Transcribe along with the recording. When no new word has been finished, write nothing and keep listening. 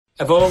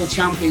of all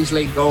Champions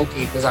League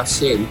goalkeepers I've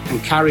seen, and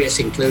Karius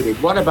included,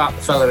 what about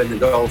the fella in the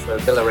goal for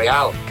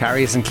Villarreal?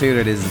 Karius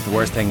included is the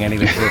worst thing any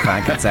Liverpool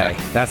fan can say.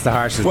 That's the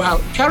harshest. Well,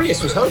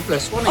 Karius was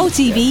hopeless, wasn't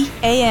he?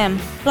 OTB AM,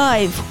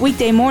 live,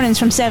 weekday mornings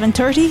from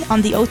 7:30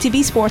 on the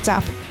OTB Sports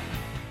app.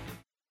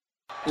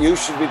 You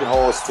should be the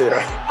host here.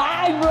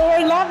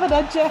 We're laughing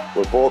at you.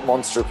 We're both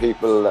Munster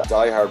people,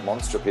 die-hard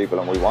Munster people,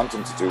 and we want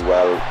them to do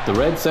well. The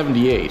Red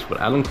 78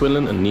 with Alan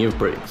Quinlan and Niamh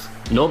Briggs.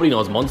 Nobody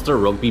knows Munster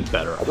rugby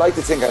better. I'd like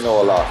to think I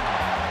know a lot.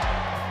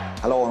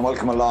 Hello and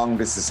welcome along.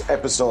 This is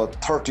episode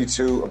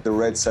 32 of the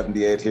Red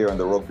 78 here on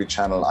the Rugby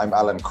Channel. I'm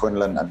Alan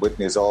Quinlan, and with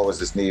me as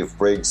always is Niamh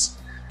Briggs.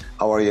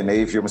 How are you,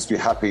 Niamh? You must be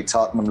happy.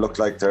 Tottenham look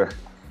like they're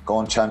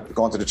going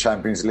to the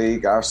Champions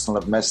League. Arsenal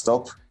have messed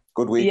up.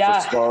 Good week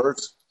for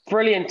Spurs.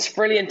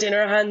 Brilliant in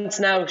our hands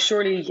now.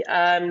 Surely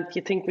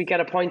you think we get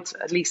a point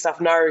at least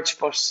off Norwich,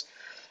 but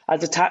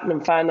as a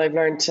Tottenham fan, I've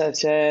learned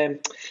to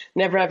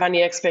never have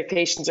any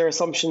expectations or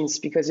assumptions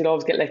because you'll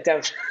always get let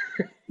down.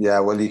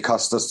 Yeah, well, he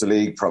cost us the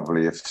league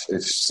probably. If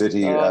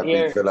City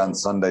beat Villa on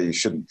Sunday, you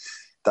shouldn't.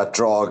 That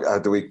draw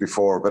the week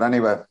before. But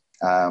anyway,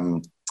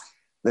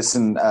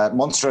 listen,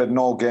 Munster had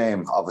no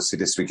game, obviously,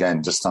 this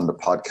weekend, just on the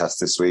podcast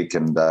this week.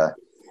 And I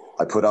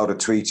put out a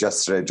tweet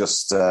yesterday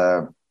just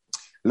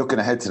looking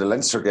ahead to the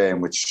Leinster game,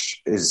 which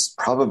is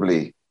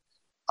probably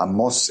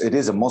it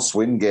is a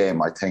must-win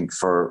game, I think,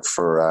 for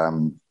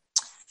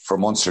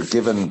Munster,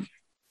 given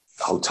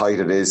how tight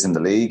it is in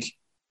the league.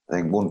 I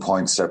think 1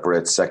 point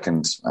separates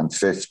second and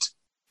fifth.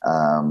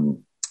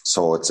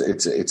 So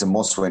it's a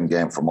must-win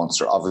game for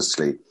Munster.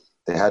 Obviously,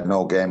 they had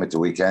no game at the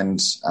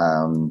weekend.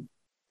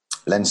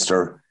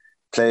 Leinster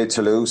played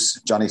Toulouse.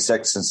 Johnny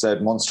Sexton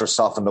said Munster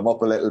softened them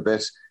up a little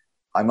bit.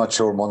 I'm not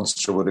sure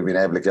Munster would have been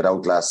able to get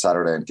out last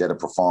Saturday and get a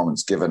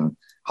performance given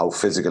how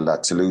physical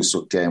that Toulouse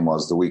game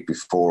was the week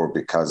before,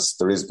 because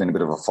there has been a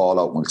bit of a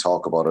fallout, and we'll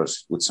talk about it,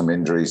 with some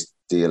injuries,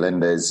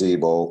 Dialinde,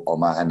 Zebo,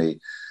 O'Mahony.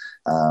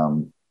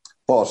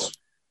 But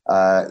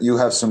you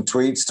have some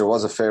tweets. There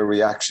was a fair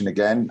reaction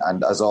again.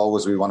 And as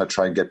always, we want to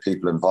try and get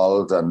people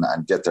involved and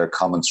get their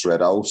comments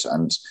read out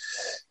and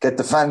get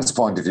the fans'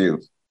 point of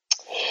view.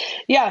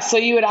 Yeah, so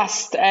you had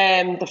asked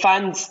the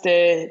fans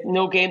the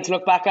no game to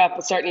look back at,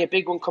 but certainly a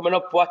big one coming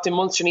up. What do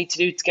Munster need to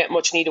do to get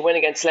much needed win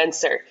against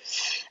Leinster?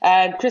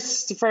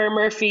 Christopher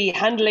Murphy,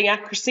 handling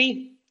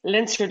accuracy.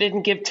 Leinster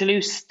didn't give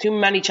Toulouse too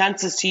many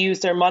chances to use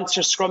their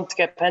monster scrum to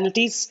get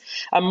penalties,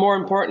 and more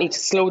importantly, to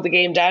slow the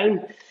game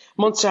down.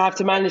 Munster have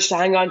to manage to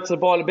hang on to the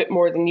ball a bit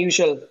more than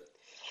usual.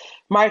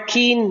 Mark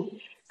Keane,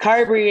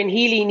 Carberry and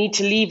Healy need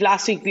to leave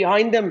last week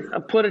behind them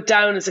and put it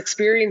down as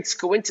experience,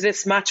 go into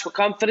this match with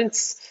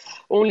confidence.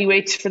 Only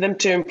way for them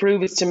to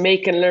improve is to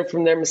make and learn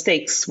from their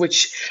mistakes,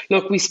 which,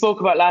 look, we spoke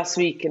about last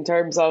week in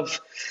terms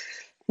of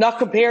not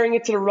comparing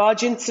it to the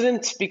Raj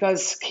incident,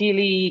 because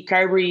Healy,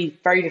 Carberry,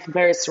 very different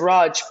players to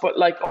Raj, but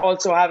like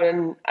also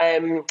having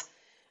an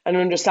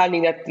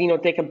understanding that, you know,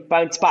 they can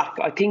bounce back.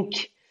 I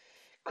think,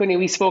 Connie,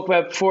 we spoke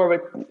about before,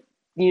 but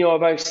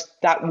about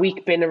that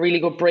week being a really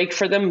good break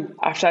for them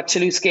after that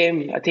Toulouse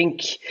game. I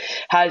think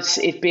had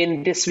it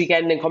been this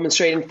weekend and coming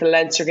straight into the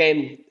Leinster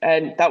game,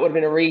 and that would have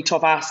been a really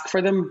tough ask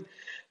for them.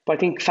 But I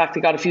think the fact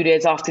they got a few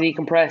days off to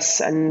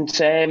decompress, and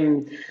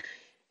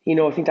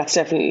I think that's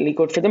definitely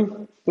good for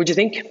them. Would you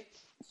think?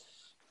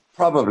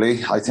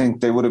 Probably. I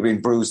think they would have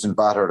been bruised and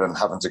battered and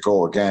having to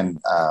go again.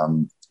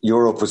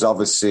 Europe was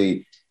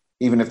obviously,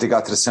 even if they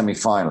got to the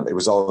semi-final, it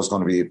was always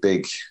going to be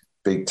a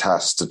big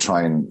task to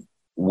try and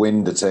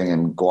win the thing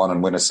and go on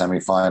and win a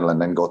semi-final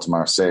and then go to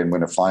Marseille and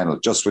win a final,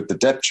 just with the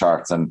depth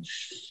chart. And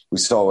we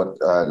saw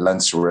what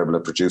Leinster were able to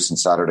produce on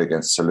Saturday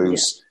against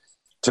Toulouse. Yeah.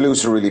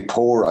 Toulouse were really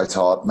poor, I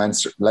thought.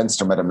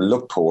 Leinster made them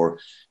look poor,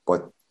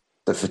 but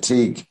the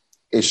fatigue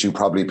issue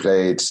probably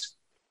played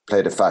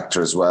a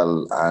factor as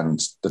well.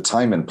 And the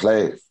time in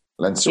play,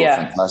 Leinster were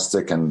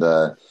fantastic. And,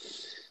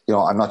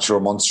 I'm not sure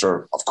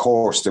Munster, of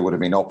course, they would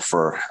have been up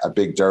for a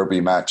big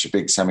derby match, a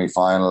big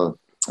semi-final.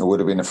 It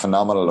would have been a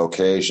phenomenal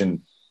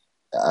occasion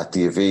at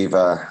the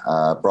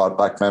Aviva. Brought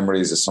back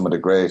memories of some of the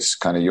great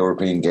kind of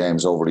European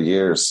games over the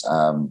years.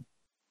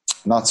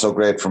 Not so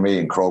great for me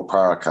in Croke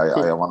Park.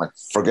 I want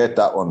to forget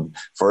that one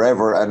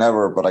forever and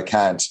ever, but I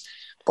can't.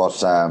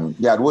 But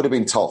it would have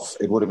been tough.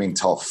 It would have been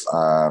tough.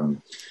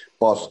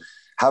 But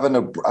having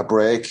a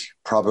break,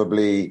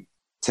 probably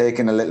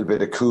taking a little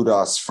bit of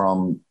kudos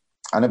from,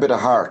 and a bit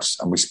of heart,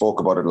 and we spoke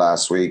about it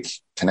last week,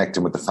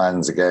 connecting with the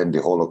fans again,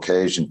 the whole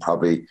occasion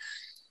probably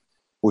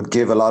would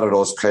give a lot of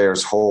those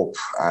players hope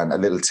and a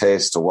little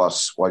taste of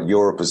what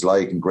Europe is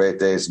like, and great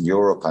days in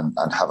Europe, and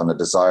having a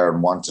desire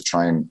and want to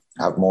try and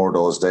have more of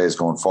those days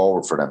going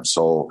forward for them.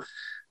 So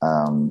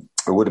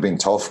it would have been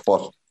tough,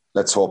 but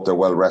let's hope they're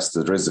well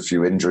rested. There is a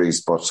few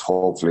injuries, but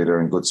hopefully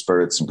they're in good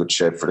spirits and good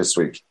shape for this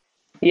week.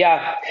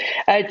 Yeah.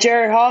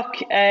 Gerard Hawk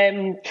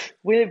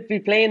will be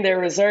playing their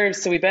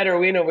reserves, so we better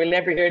win or we'll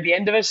never hear the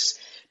end of it.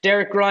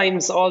 Derek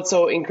Grimes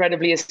also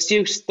incredibly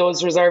astute.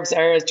 Those reserves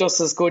are just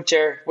as good,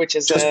 Ger, which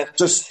is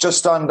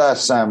just on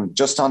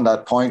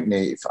that point,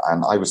 Niamh.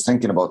 And I was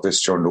thinking about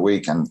this during the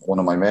week, and one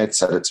of my mates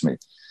said it to me.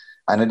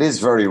 And it is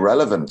very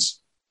relevant.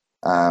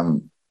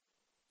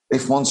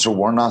 If Munster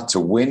were not to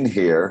win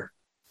here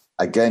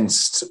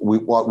against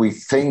what we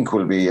think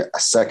will be a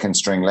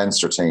second-string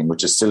Leinster team,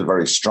 which is still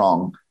very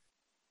strong,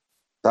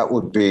 that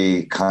would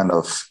be kind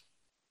of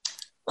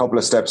a couple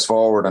of steps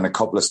forward and a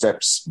couple of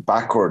steps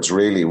backwards,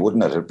 really,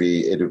 wouldn't it?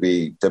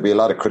 There'd be a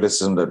lot of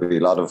criticism, there'd be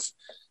a lot of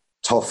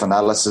tough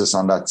analysis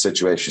on that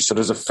situation. So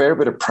there's a fair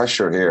bit of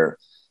pressure here.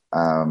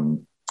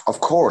 Of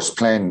course,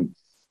 playing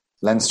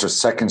Leinster's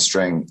second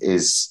string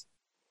is,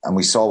 and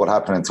we saw what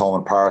happened in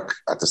Thomond Park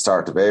at the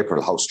start of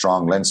April, how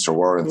strong Leinster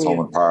were in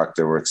Thomond Park.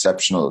 They were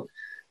exceptional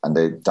and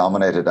they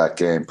dominated that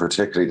game,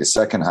 particularly the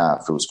second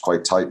half. It was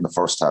quite tight in the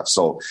first half.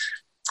 So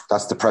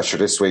that's the pressure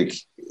this week.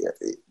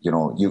 You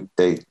know,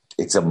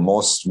 it's a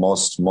must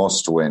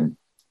win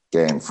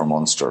game for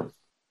Munster.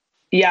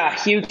 Yeah,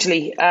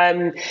 hugely.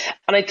 And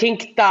I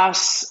think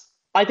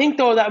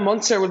though that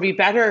Munster will be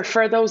better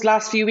for those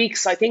last few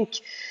weeks. I think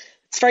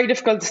it's very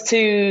difficult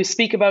to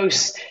speak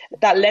about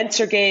that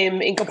Leinster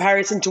game in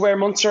comparison to where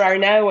Munster are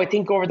now. I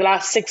think over the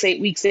last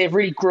 6-8 weeks, they've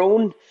really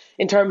grown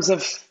in terms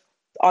of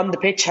on the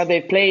pitch, how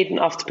they've played, and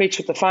off the pitch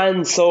with the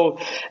fans. So,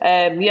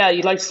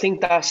 you'd like to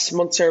think that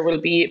Munster will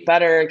be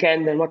better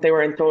again than what they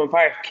were in Thomond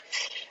Park.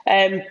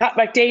 Pat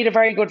McDade, a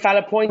very good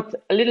valid point.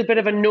 A little bit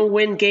of a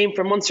no-win game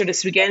for Munster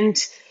this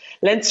weekend.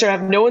 Leinster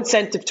have no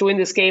incentive to win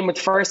this game with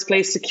first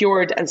place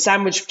secured and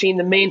sandwiched between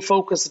the main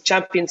focus of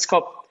Champions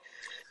Cup.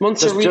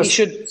 Munster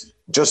should...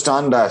 Just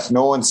on that,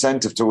 no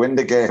incentive to win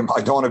the game.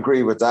 I don't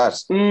agree with that.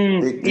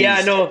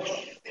 I know.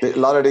 A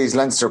lot of these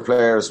Leinster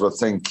players will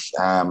think,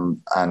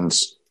 and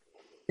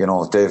you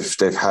know,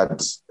 they've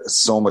had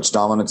so much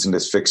dominance in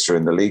this fixture,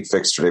 in the league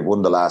fixture. They've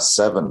won the last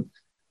 7.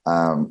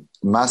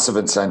 Massive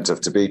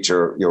incentive to beat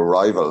your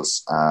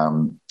rivals.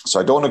 So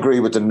I don't agree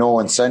with the no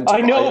incentive.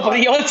 I know, but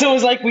he also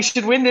was like, we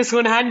should win this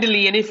one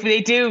handily, and if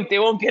they do, they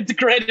won't get the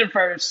credit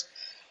for it.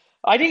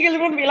 I think it's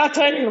going to be a lot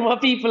tighter than what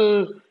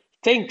people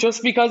think,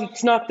 just because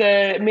it's not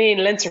the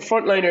main Leinster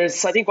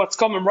frontliners. I think what's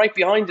coming right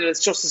behind it is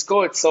just as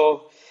good.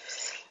 So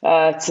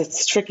it's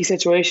a tricky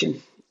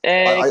situation.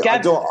 I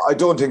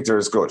don't think they're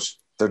as good.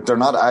 They're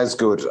not as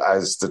good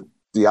as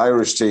the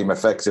Irish team.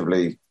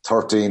 Effectively,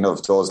 13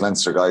 of those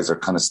Leinster guys are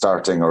kind of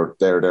starting or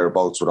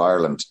thereabouts with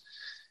Ireland.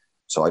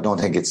 So I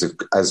don't think it's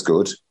as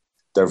good.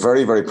 They're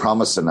very, very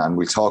promising, and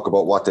we talk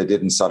about what they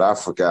did in South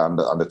Africa on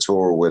the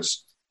tour with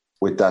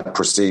that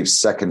perceived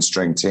second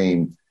string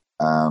team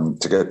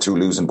to get 2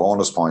 losing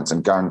bonus points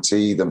and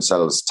guarantee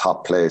themselves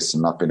top place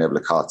and not being able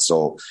to cut.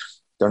 So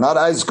they're not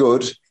as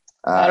good.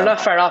 They're not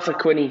far off it,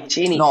 Quinny.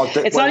 Genie. No,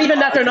 not even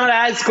that they're not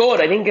as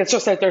good. I think it's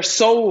just that they're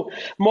so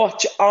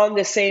much on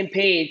the same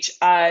page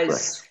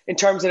as in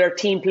terms of their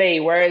team play.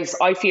 Whereas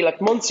I feel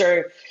like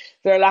Munster,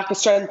 their lack of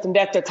strength and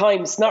depth at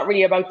times, it's not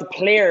really about the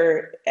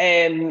player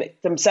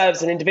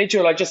themselves, an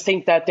individual. I just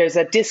think that there's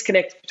a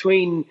disconnect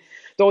between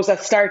those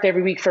that start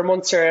every week for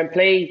Munster and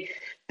play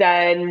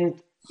than,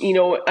 you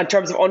know, in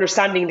terms of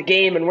understanding the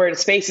game and where the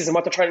space is and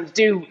what they're trying to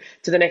do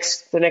to the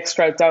next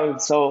crowd down.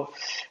 So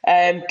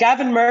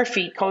Gavin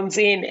Murphy comes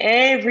in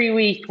every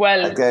week.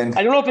 Well, again,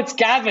 I don't know if it's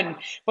Gavin,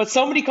 but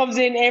somebody comes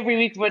in every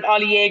week with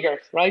Ollie Jaeger,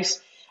 right?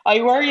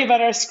 I worry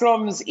about our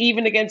scrums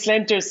even against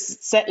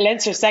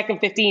Leinster's second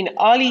 15.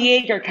 Ollie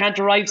Jaeger can't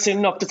arrive soon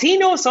enough. Does he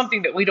know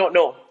something that we don't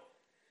know?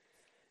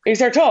 Is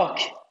there talk?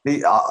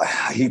 He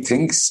obviously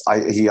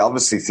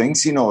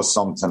thinks he knows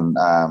something.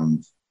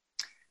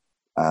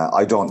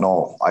 I don't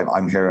know.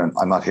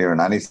 I'm not hearing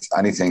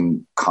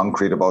anything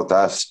concrete about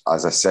that.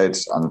 As I said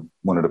on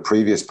one of the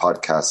previous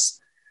podcasts,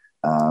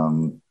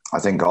 I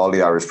think all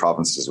the Irish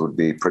provinces would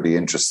be pretty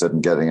interested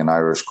in getting an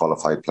Irish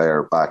qualified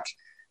player back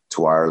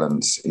to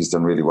Ireland. He's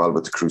done really well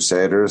with the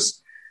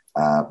Crusaders,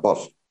 but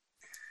I'm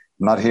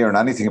not hearing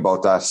anything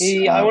about that.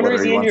 I wonder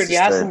if he's injured. He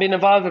hasn't been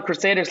involved with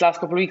Crusaders last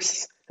couple of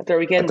weeks at their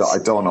weekends. I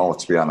don't know,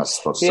 to be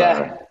honest. But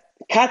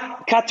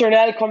Kat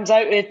Turnell comes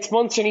out with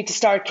Munster need to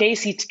start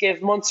Casey to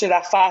give Munster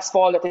that fast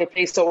ball that they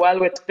play so well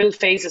with, build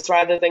phases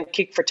rather than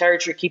kick for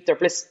territory, keep their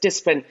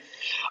discipline.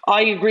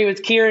 I agree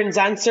with Kieran's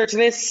answer to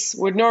this.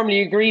 Would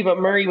normally agree, but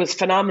Murray was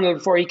phenomenal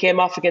before he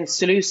came off against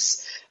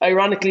Toulouse.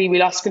 Ironically, we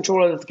lost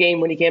control of the game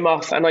when he came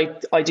off, and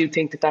I do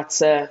think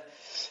that's a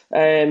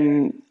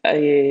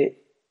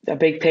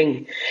big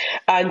thing.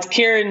 And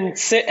Kieran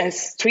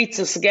tweets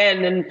us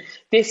again, and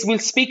we'll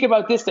speak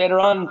about this later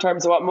on in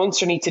terms of what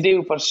Munster need to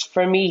do, but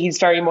for me he's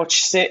very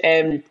much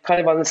kind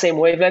of on the same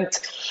wavelength.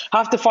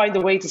 Have to find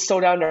a way to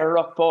slow down their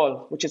ruck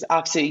ball, which is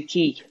absolutely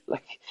key.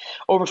 Like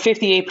over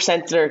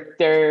 58% of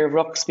their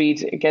ruck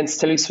speed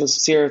against Toulouse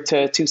was 0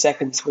 to 2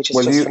 seconds, which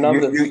is just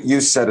phenomenal. You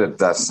said it,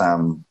 that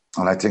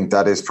and I think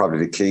that is probably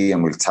the key,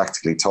 and we'll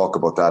tactically talk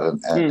about that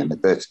in a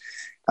bit.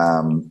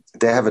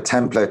 They have a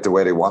template the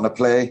way they want to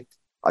play.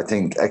 I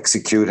think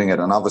executing it,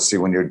 and obviously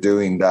when you're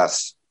doing that,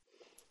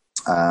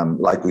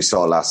 like we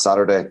saw last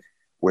Saturday,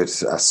 with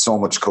so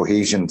much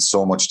cohesion,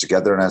 so much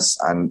togetherness,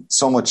 and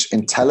so much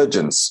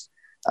intelligence,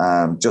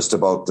 just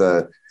about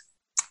the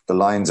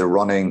lines of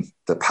running,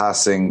 the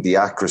passing, the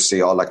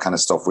accuracy, all that kind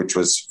of stuff, which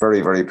was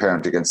very, very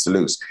apparent against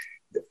Toulouse.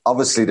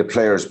 Obviously, the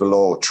players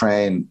below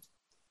train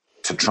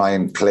to try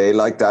and play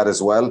like that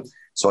as well.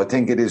 So I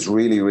think it is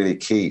really, really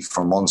key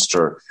for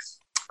Munster.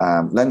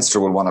 Leinster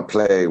will want to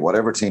play,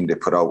 whatever team they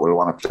put out will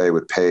want to play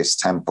with pace,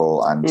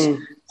 tempo and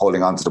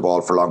holding onto the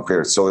ball for long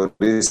periods. So it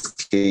is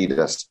key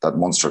that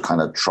Munster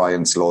kind of try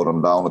and slow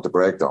them down with the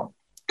breakdown.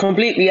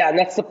 Completely, yeah.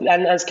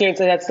 And as Kieran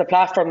said, that's the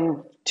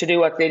platform to do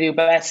what they do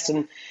best.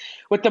 And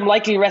with them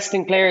likely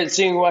resting players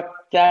doing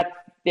that,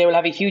 they will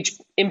have a huge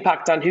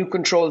impact on who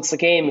controls the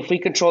game. If we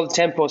control the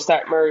tempo,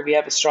 start Murray, we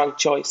have a strong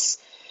choice.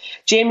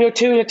 Jamie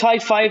O'Toole, a tie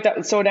 5 that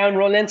will slow down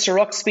Roll Leinster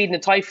ruck speed, and a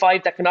tie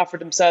 5 that can offer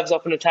themselves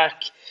up an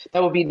attack.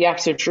 That would be the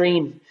absolute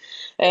dream.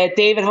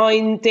 Dave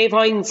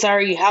Hines,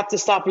 have to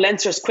stop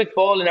Leinster's quick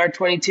ball in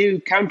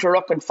R22, counter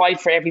ruck and fight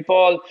for every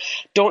ball.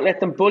 Don't let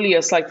them bully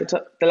us like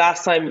the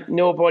last time.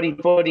 Nobody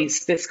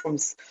buddies. This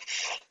comes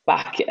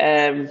back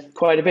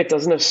quite a bit,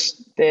 doesn't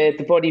it?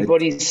 The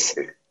buddies.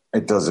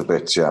 It does a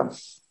bit, yeah.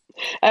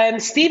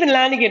 Stephen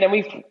Lanigan,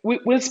 and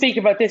we'll speak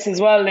about this as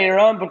well later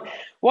on, but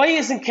why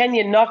isn't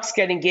Kenyon Knox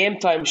getting game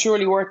time?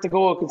 Surely worth the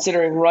goal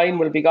considering Ryan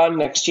will be gone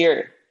next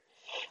year.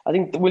 I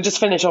think we'll just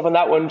finish up on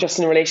that one, just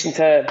in relation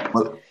to...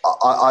 Well,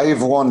 I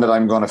have one that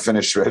I'm going to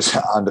finish with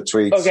on the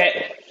tweets.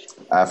 Okay.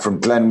 From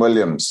Glenn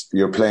Williams.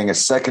 You're playing a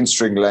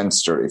second-string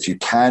Leinster. If you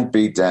can't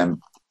beat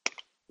them,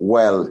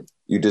 well,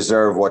 you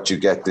deserve what you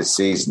get this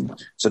season.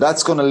 So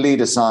that's going to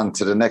lead us on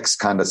to the next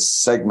kind of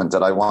segment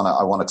that I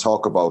want to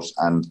talk about,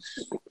 and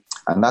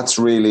that's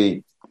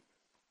really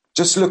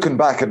just looking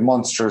back at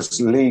Munster's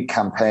league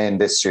campaign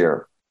this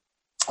year.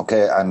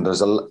 Okay, and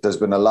there's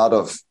been a lot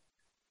of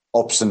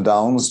ups and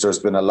downs. There's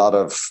been a lot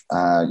of,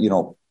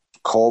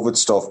 COVID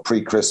stuff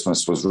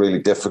pre-Christmas was really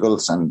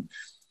difficult. And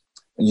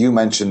you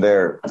mentioned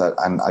there that,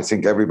 and I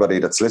think everybody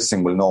that's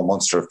listening will know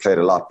Munster have played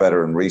a lot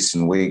better in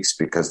recent weeks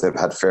because they've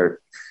had fair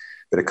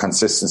bit of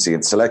consistency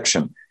in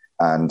selection.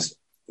 And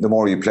the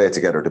more you play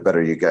together, the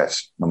better you get.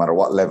 No matter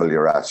what level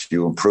you're at,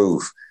 you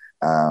improve.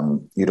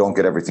 You don't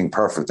get everything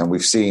perfect. And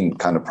we've seen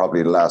kind of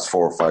probably the last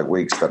 4 or 5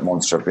 weeks that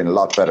Munster have been a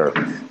lot better.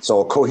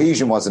 So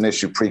cohesion was an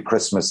issue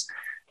pre-Christmas.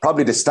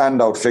 Probably the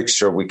standout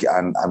fixture,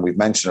 and we've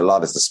mentioned a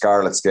lot, is the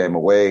Scarlets game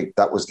away.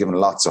 That was given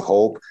lots of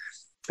hope.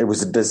 It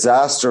was a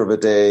disaster of a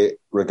day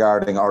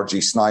regarding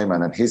R.G.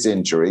 Snyman and his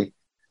injury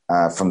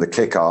from the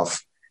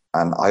kickoff.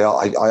 And I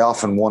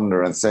often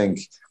wonder and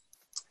think,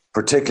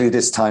 particularly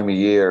this time of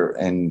year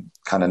in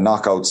kind of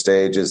knockout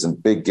stages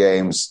and big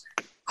games,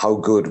 how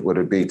good would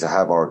it be to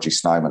have R.G.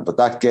 Snyman? But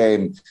that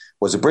game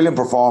was a brilliant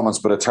performance,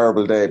 but a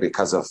terrible day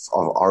because of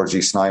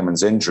R.G.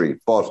 Snyman's injury.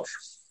 But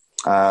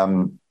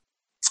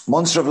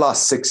Munster have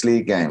lost 6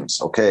 league games.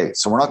 Okay,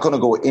 so we're not going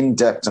to go in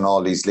depth in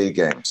all these league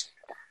games.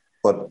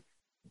 But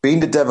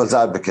being the devil's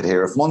advocate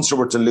here, if Munster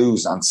were to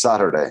lose on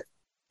Saturday,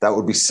 that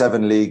would be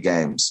 7 league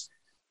games.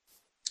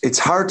 It's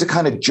hard to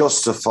kind of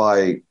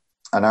justify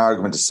an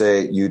argument to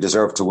say you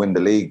deserve to win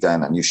the league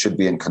then, and you should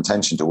be in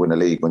contention to win a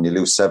league when you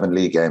lose 7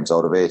 league games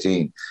out of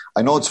 18.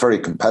 I know it's very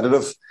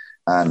competitive,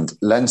 and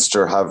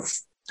Leinster have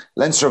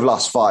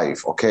lost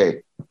 5.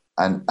 Okay,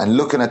 and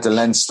looking at the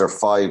Leinster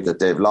 5 that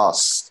they've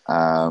lost,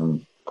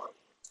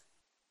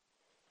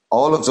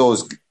 all of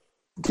those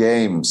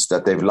games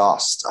that they've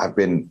lost have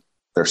been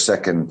their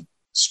second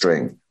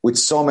string. With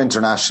some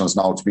internationals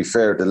now, to be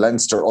fair, the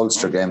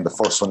Leinster-Ulster game, the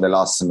first one they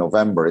lost in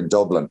November in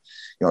Dublin,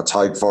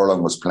 Tadhg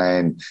Furlong was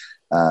playing.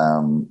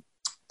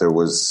 There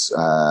was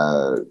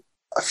a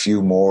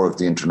few more of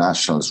the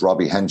internationals.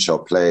 Robbie Henshaw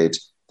played.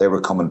 They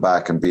were coming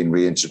back and being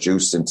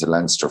reintroduced into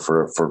Leinster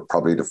for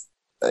probably the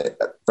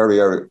very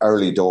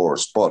early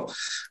doors. But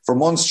for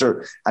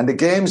Munster, and the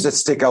games that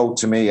stick out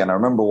to me, and I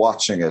remember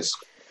watching it,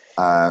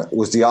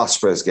 was the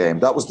Ospreys game.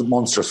 That was the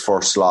Munster's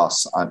first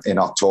loss in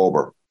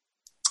October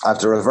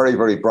after a very,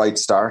 very bright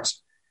start.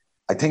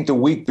 I think the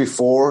week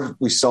before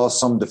we saw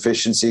some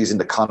deficiencies in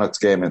the Connacht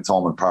game in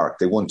Thomond Park.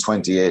 They won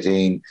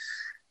 2018.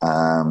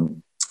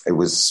 It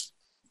was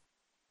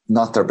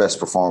not their best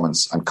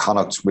performance, and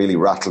Connacht really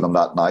rattled them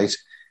that night.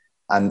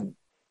 And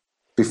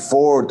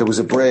before there was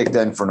a break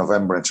then for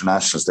November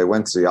internationals, they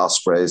went to the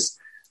Ospreys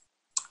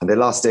and they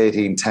lost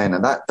 18-10.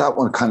 And that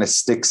one kind of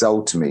sticks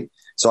out to me.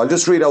 So I'll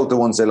just read out the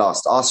ones they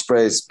lost.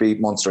 Ospreys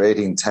beat Munster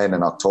 18-10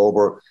 in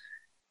October.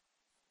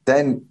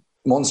 Then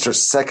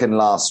Munster's second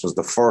loss was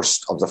the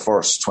first of the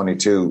first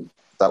 22.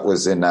 That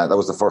was the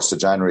 1st of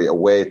January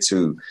away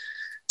to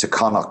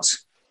Connacht.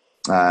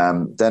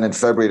 Then in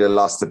February they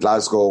lost to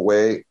Glasgow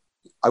away.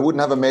 I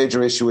wouldn't have a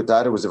major issue with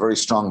that. It was a very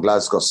strong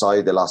Glasgow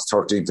side. They lost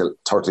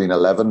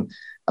 13-11,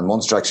 and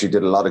Munster actually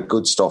did a lot of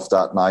good stuff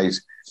that night.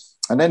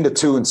 And then the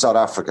 2 in South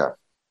Africa.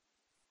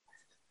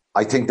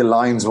 I think the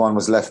Lions one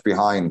was left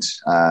behind.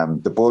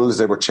 The Bulls,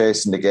 they were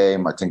chasing the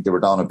game. I think they were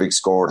down a big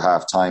score at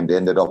half-time. They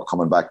ended up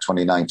coming back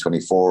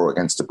 29-24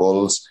 against the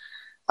Bulls.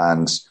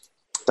 And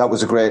that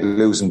was a great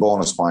losing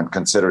bonus point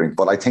considering.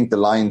 But I think the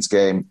Lions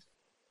game,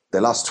 they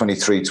lost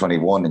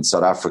 23-21 in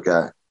South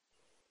Africa,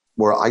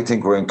 where I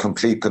think we're in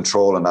complete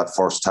control in that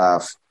first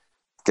half.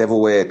 Gave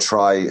away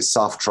a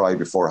soft try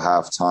before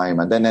half-time,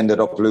 and then ended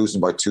up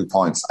losing by 2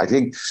 points. I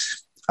think,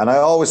 and I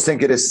always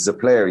think of this as a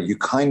player, you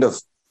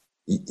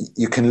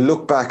you can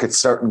look back at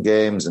certain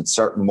games and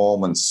certain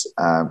moments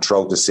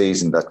throughout the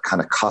season that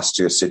kind of cost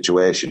you a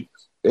situation.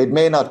 It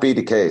may not be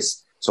the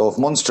case. So if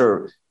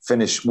Munster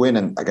finish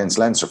winning against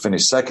Leinster,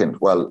 finish second,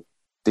 well,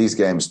 these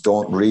games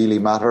don't really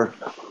matter.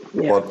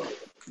 Yeah. But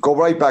go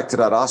right back to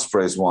that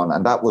Ospreys one,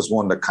 and that was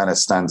one that kind of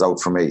stands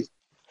out for me.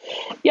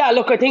 Yeah,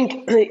 look, I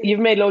think you've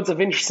made loads of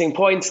interesting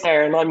points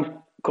there, and I'm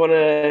going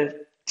to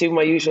do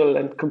my usual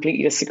and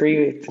completely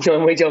disagree with you.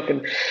 No, I'm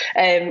joking.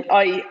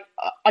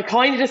 I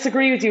kind of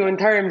disagree with you in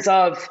terms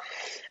of,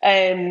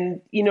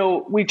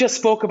 we just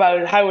spoke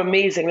about how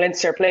amazing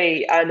Leinster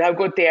play and how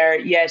good they are.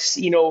 Yet,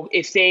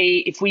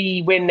 if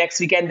we win next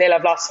weekend, they'll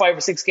have lost 5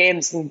 or 6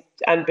 games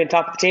and been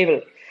top of the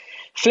table.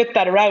 Flip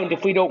that around.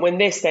 If we don't win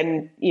this,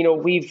 then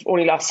we've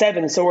only lost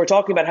 7. So we're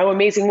talking about how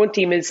amazing one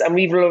team is, and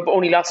we've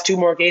only lost 2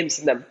 more games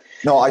than them.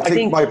 No, I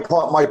think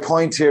my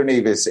point here,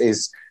 Niamh,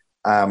 is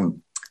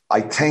I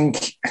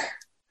think,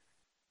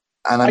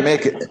 and I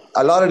make it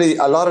a lot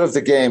of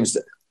the games,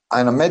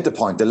 and I made the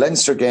point, the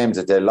Leinster games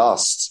that they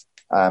lost,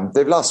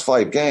 they've lost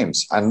 5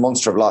 games, and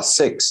Munster have lost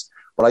 6.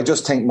 But I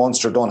just think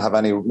Munster don't have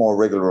any more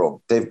wriggle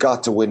room. They've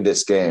got to win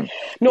this game.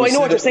 No, I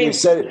know what you're saying.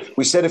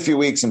 We said a few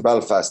weeks in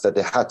Belfast that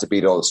they had to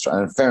beat Ulster.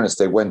 And in fairness,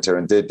 they went there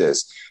and did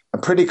this.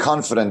 I'm pretty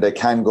confident they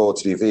can go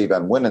to the Aviva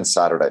and win on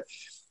Saturday.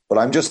 But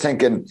I'm just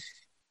thinking,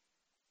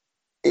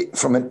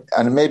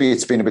 and maybe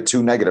it's been a bit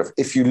too negative,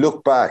 if you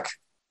look back,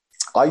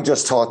 I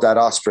just thought that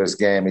Ospreys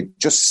game, it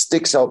just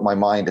sticks out in my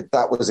mind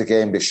that was a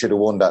game they should have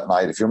won that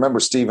night. If you remember,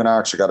 Stephen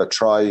Archer got a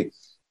try,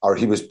 or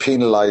he was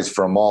penalised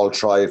for a maul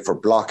try, for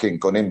blocking,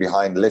 going in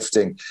behind,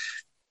 lifting.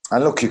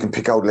 And look, you can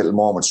pick out little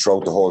moments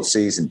throughout the whole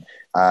season.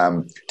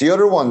 The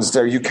other ones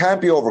there, you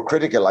can't be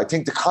overcritical. I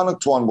think the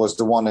Connacht one was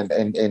the one in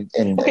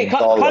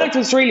Connacht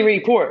was really, really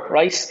poor,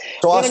 right?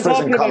 So Ospreys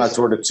and Connacht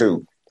were the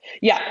 2.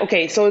 Yeah,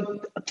 okay. So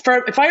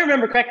if I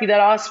remember correctly, that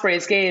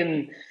Ospreys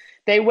game,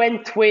 they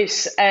went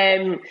with,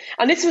 and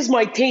this was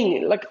my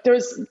thing, like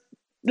there's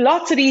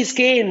lots of these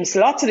games,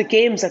 lots of the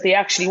games that they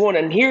actually won.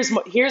 And here's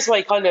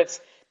my kind of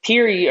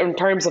theory in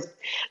terms of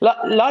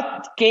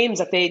lot of games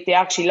that they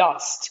actually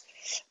lost,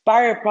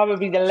 bar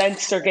probably the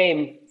Leinster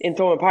game in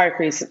Thomond Park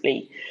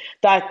recently,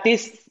 that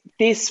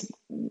this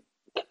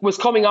was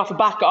coming off the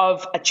back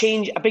of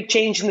a big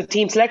change in the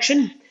team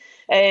selection.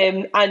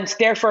 And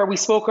therefore, we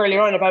spoke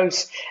earlier on about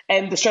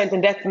the strength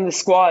and depth in the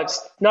squad,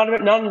 not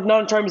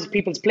in terms of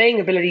people's playing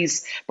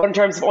abilities, but in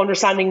terms of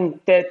understanding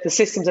the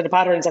systems and the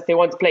patterns that they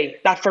want to play.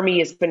 That, for me,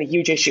 has been a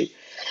huge issue.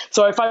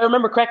 So if I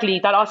remember correctly,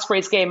 that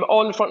Ospreys game,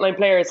 all the frontline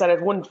players that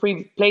had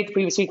played the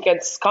previous week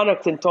against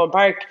Connacht in Thomond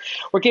Park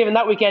were given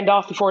that weekend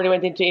off before they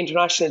went into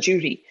international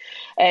duty.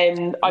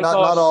 Not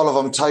all of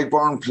them.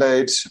 Tadhg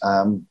played.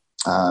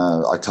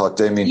 I thought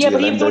Damien Dialende... Yeah,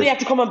 but he was only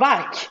after coming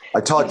back.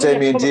 I thought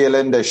Damien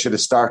Dialende should have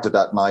started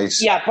that night.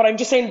 Yeah, but I'm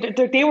just saying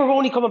they were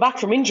only coming back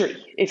from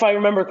injury, if I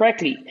remember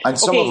correctly. And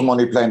some of them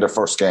only playing their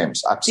first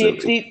games,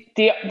 absolutely.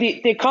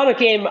 The Connacht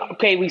game,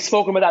 okay, we've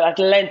spoken about that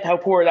at length, how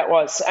poor that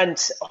was, and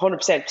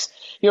 100%.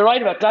 You're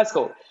right about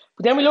Glasgow.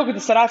 But then we look at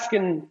the South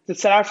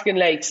African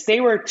legs. They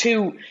were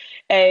 2...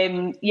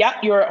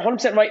 you're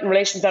 100% right in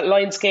relation to that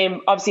Lions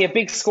game. Obviously, a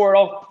big score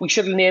up. We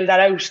should have nailed that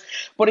out.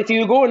 But if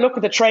you go and look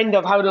at the trend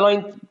of how the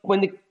Lions,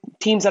 when the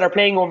teams that are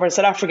playing over in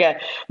South Africa,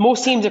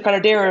 most teams are kind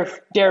of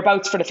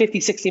thereabouts for the 50,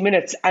 60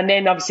 minutes. And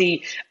then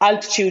obviously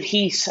altitude,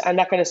 heat, and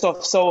that kind of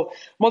stuff. So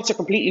Munster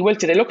completely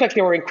wilted. It looked like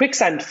they were in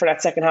quicksand for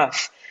that second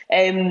half.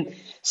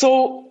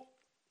 So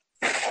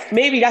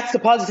maybe that's the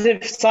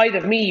positive side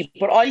of me.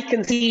 But I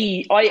can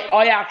see,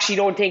 I actually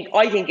don't think,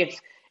 I think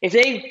if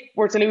they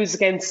were to lose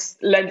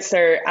against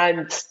Leinster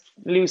and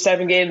lose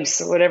 7 games,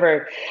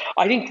 whatever,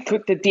 I think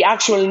the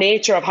actual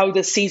nature of how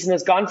this season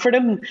has gone for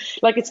them,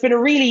 like it's been a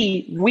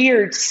really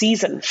weird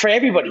season for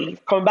everybody.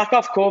 Coming back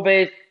off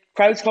COVID,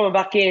 crowds coming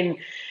back in,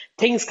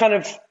 things kind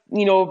of,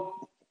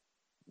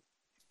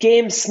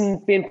 games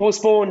being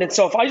postponed and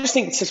stuff. I just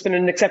think it's just been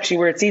an exceptionally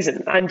weird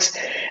season. And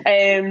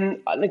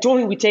I don't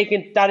think we've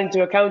taken that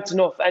into account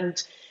enough.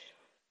 And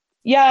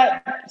yeah,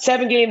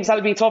 7 games,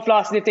 that'll be a tough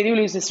loss. And if they do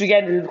lose this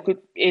weekend,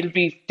 it'll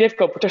be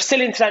difficult. But they're still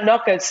into that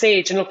knockout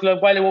stage. And look,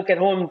 while they won't get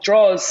home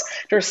draws,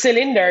 they're still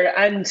in there.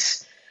 And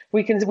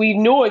we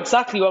know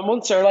exactly what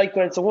Munster are like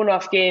when it's a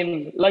one-off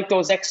game, like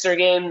those extra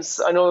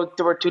games. I know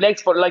there were 2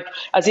 legs, but like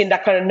as in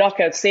that kind of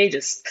knockout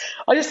stages.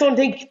 I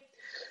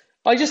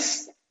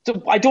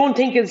don't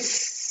think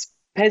as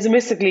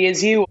pessimistically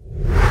as you.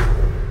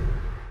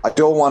 I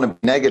don't want to be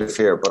negative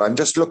here, but I'm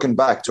just looking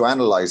back to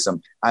analyse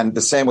them, and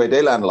the same way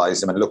they'll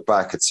analyse them and look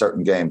back at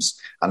certain games.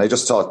 And I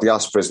just thought the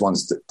Ospreys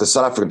ones, the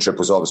South African trip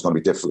was always going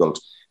to be difficult.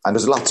 And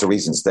there's lots of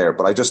reasons there,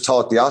 but I just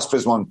thought the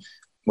Ospreys one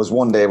was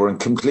one they were in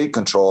complete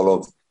control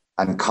of,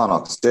 and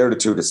Connacht, they're the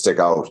 2 that stick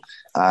out.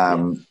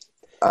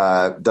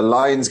 The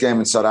Lions game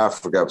in South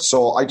Africa.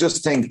 So I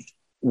just think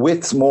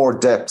with more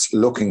depth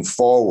looking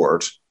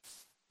forward,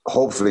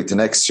 hopefully to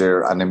next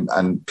year,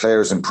 and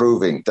players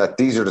improving, that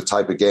these are the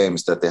type of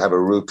games that they have a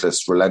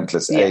ruthless,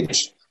 relentless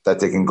edge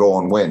that they can go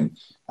and win.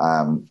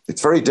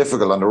 It's very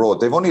difficult on the road.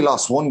 They've only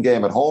lost 1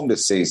 game at home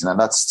this season, and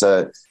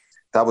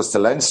that was to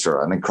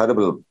Leinster, an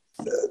incredible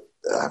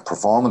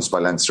performance by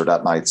Leinster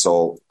that night.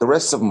 So the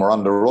rest of them were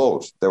on the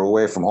road. They were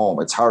away from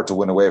home. It's hard to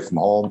win away from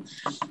home.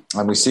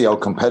 And we see how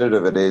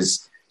competitive it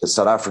is. The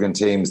South African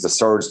teams, the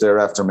surge they're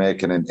after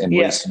making in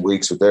recent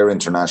weeks with their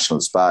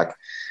internationals back.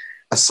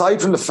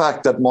 Aside from the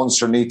fact that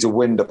Munster need to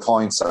win the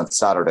points on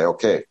Saturday,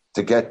 okay,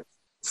 to get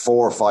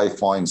 4 or 5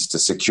 points to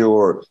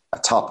secure a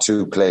top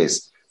 2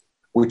 place,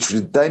 which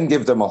would then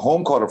give them a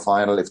home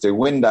quarter-final. If they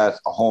win that,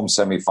 a home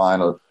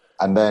semi-final,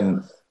 and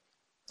then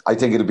I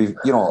think it'll be,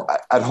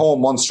 at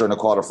home Munster in a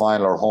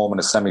quarter-final or home in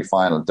a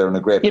semi-final, they're in a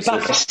great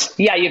position.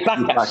 You'd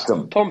back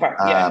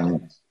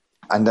them.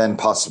 And then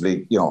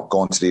possibly,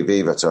 going to the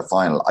Aviva to a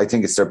final. I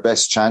think it's their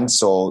best chance.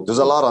 So there's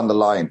a lot on the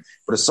line.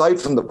 But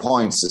aside from the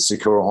points to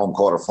secure a home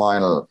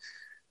quarter-final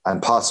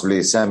and possibly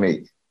a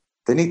semi,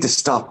 they need to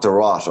stop the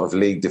rot of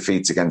league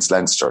defeats against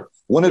Leinster.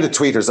 One of the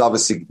tweeters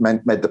obviously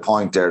made the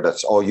point there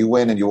that, you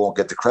win and you won't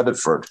get the credit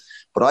for it.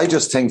 But I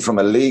just think from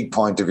a league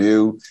point of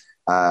view,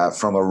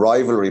 from a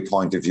rivalry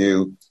point of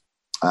view,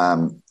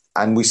 and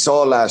we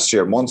saw last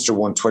year, Munster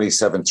won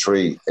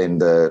 27-3 in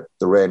the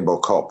Rainbow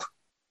Cup.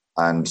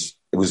 And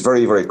it was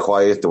very, very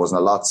quiet. There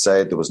wasn't a lot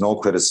said. There was no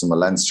criticism of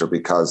Leinster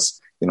because,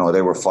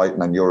 they were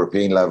fighting on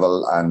European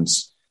level and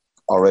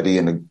already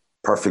in a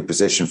perfect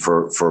position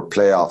for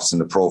playoffs in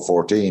the Pro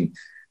 14,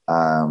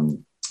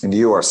 in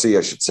the URC,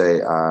 I should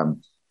say.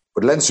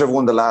 But Leinster have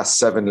won the last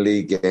 7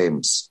 league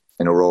games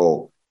in a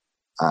row.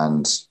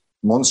 And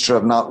Munster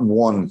have not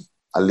won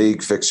a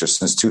league fixture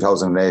since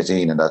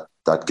 2018 in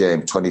that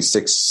game,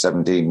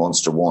 26-17,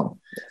 Munster won.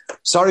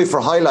 Sorry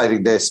for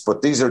highlighting this,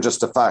 but these are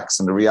just the facts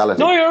and the reality.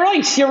 No, you're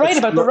right. You're right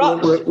about the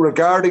rot.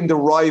 Regarding the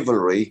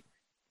rivalry,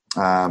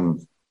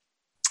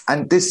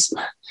 and this,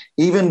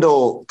 even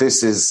though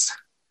this is,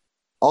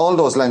 all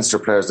those Leinster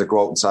players that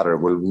go out on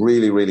Saturday will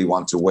really, really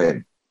want to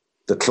win.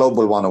 The club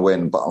will want to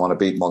win, but I want to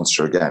beat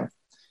Munster again.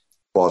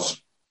 But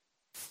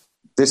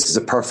this is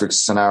a perfect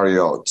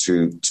scenario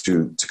to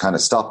kind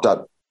of stop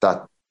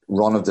that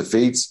run of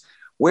defeats.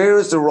 Where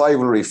is the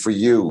rivalry for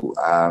you?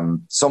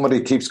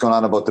 Somebody keeps going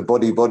on about the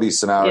buddy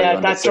scenario. Yeah,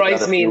 that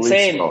drives me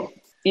insane.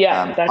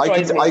 Yeah, that drives me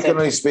insane. I can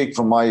only speak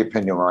from my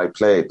opinion when I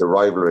played. The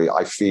rivalry,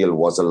 I feel,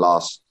 was a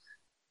lot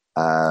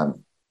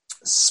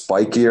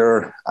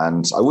spikier,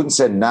 and I wouldn't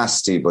say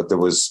nasty, but it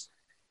was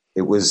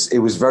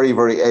very,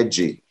 very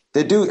edgy.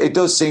 It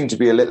does seem to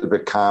be a little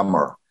bit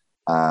calmer.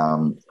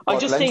 I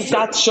just think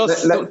that's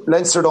just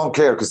Leinster don't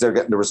care because they're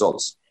getting the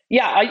results.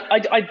 Yeah,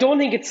 I don't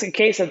think it's a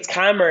case that it's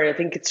calmer. I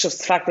think it's just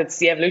the fact that it's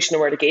the evolution of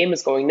where the game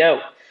is going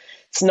now.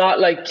 It's not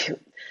like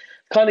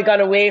kind of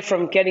gone away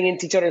from getting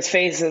into each other's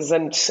faces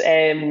and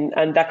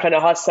that kind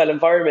of hostile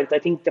environment. I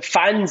think the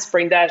fans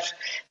bring that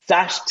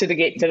to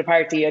the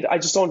party. I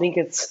just don't think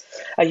it's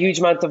a huge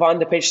amount of on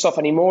the pitch stuff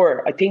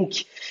anymore. I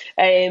think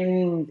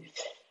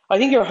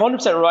you're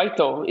 100% right,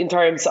 though, in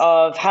terms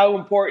of how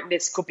important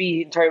this could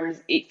be in terms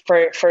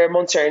for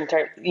Munster, in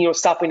terms,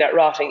 stopping that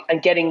rot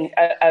and getting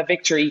a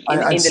victory in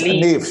the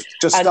league. Niamh,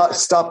 just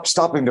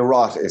stopping the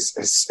rot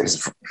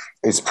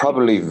is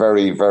probably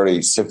very,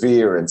 very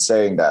severe in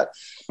saying that.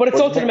 But it's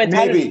also the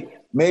mentality.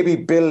 Maybe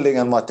building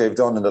on what they've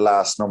done in the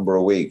last number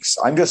of weeks.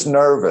 I'm just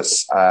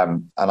nervous,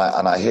 and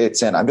I hate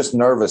saying, I'm just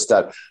nervous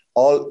that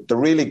all the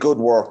really good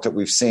work that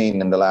we've seen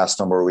in the last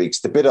number of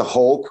weeks, the bit of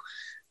hope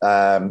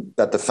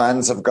that the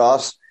fans have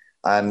got,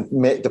 and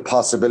the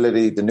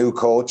possibility, the new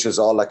coaches,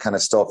 all that kind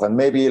of stuff, and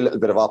maybe a little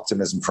bit of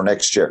optimism for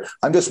next year.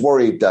 I'm just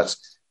worried that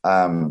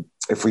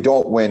if we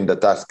don't win,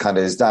 that kind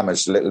of is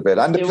damaged a little bit.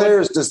 And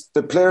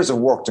the players have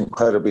worked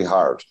incredibly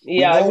hard.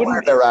 Yeah, we know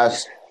where they're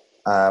at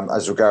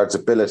as regards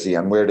ability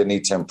and where they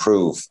need to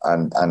improve.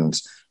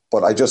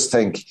 But I just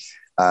think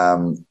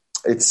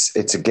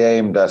it's a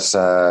game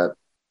that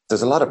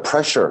there's a lot of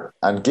pressure,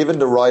 and given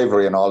the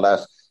rivalry and all that,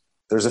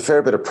 there's a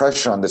fair bit of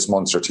pressure on this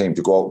Munster team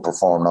to go out and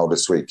perform now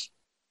this week.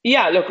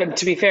 Yeah, look, and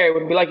to be fair, it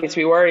wouldn't be likely to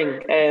be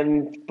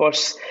worrying.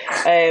 But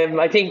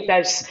I think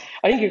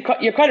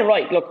you're kind of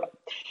right. Look,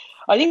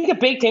 I think a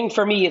big thing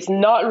for me is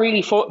not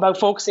really about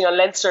focusing on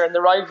Leinster and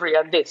the rivalry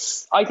on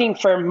this. I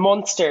think for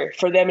Munster,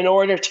 for them, in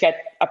order to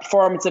get a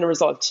performance and a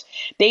result,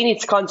 they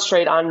need to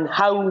concentrate on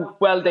how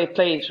well they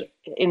played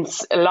in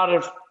a lot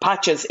of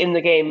patches in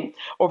the game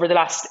over the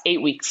last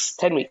 8 weeks,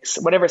 10 weeks,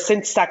 whatever,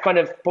 since that kind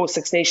of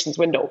post-Six Nations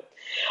window.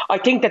 I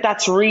think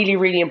that's really,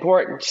 really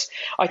important.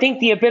 I think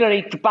the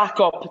ability to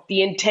back up,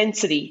 the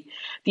intensity,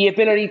 the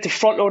ability to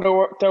front load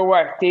their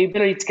work, the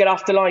ability to get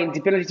off the line, the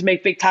ability to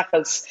make big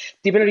tackles,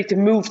 the ability to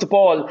move the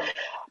ball,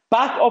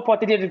 back up what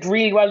they did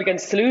really well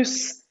against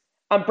Toulouse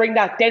and bring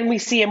that, then we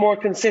see a more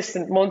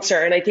consistent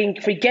Munster. And I think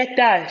if we get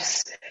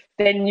that,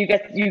 then you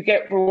get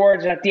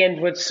rewarded at the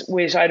end with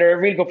either a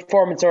really good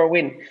performance or a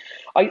win.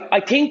 I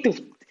think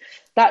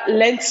that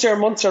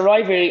Leinster-Munster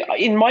rivalry,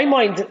 in my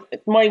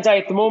mind's eye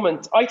at the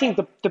moment, I think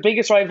the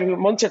biggest rivalry with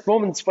Munster at the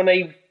moment when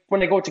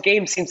I go to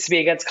games seems to be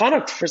against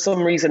Connacht for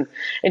some reason,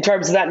 in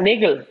terms of that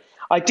niggle.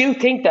 I do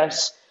think that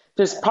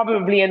there's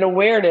probably an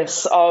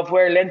awareness of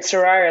where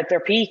Leinster are at their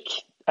peak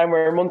and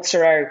where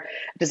Munster are.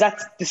 Does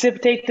that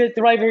dissipate the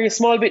rivalry a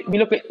small bit? We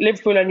look at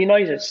Liverpool and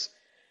United.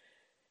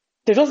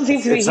 There doesn't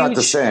seem to be it's huge... not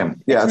the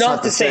same. Yeah, it's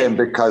not the same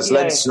because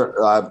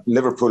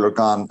Liverpool are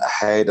gone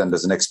ahead and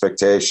there's an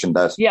expectation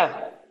that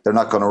they're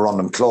not going to run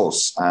them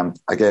close.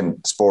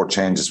 Again, sport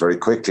changes very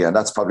quickly, and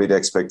that's probably the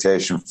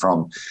expectation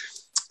from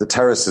the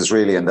terraces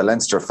really and the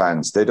Leinster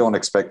fans. They don't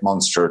expect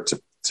Munster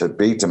to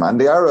beat them,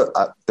 and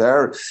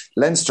they're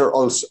Leinster,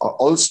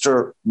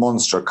 Ulster,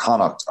 Munster,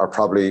 Connacht are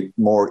probably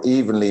more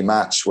evenly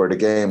matched, where the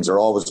games are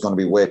always going to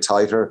be way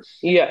tighter.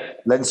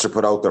 Leinster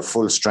put out their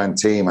full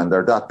strength team and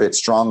they're that bit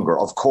stronger.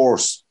 Of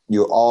course,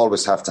 you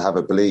always have to have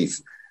a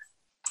belief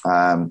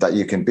that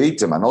you can beat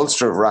them, and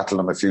Ulster have rattled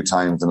them a few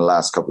times in the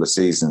last couple of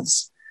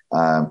seasons.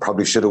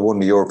 Probably should have won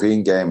the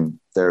European game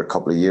there a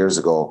couple of years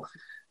ago.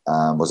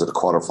 Was it the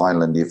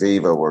quarter-final in the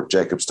Aviva where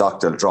Jacob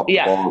Stockdale dropped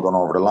the ball going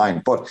over the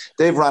line? But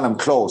they've ran him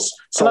close.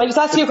 So, can I just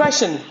ask you a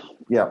question?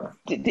 Yeah.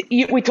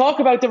 We talk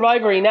about the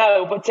rivalry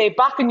now, but say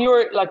back in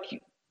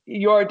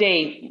your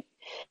day,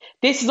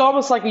 this is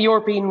almost like a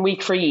European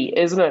week for you,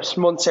 isn't it,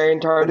 Munster, in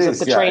terms of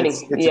the training?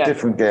 It's a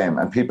different game,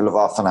 and people have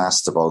often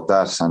asked about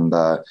that and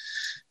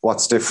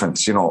what's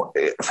different. You know,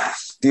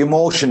 the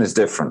emotion is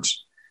different.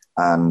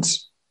 And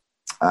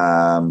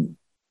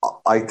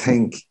I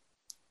think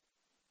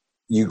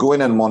you go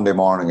in on Monday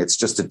morning, it's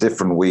just a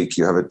different week.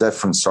 You have a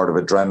different sort of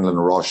adrenaline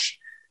rush.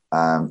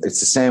 It's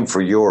the same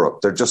for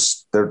Europe.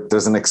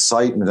 There's an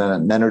excitement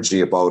and an energy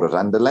about it.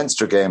 And the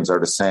Leinster games are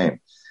the same.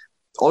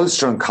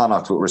 Ulster and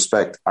Connacht, with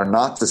respect, are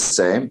not the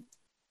same.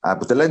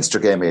 But the Leinster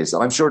game is.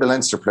 And I'm sure the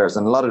Leinster players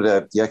and a lot of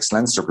the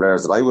ex-Leinster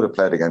players that I would have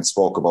played against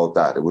spoke about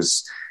that. It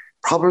was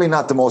probably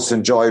not the most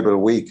enjoyable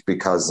week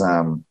because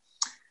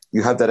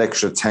you had that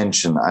extra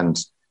tension and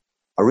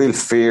a real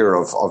fear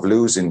of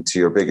losing to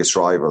your biggest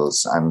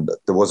rivals, and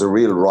there was a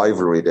real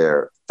rivalry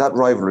there. That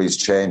rivalry's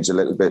changed a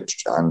little bit,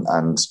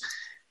 and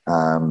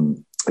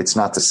it's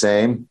not the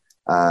same.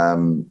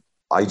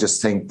 I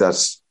just think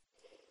that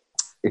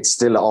it's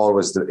still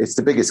always it's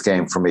the biggest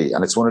game for me,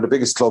 and it's one of the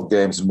biggest club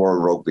games in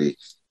world rugby.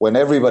 When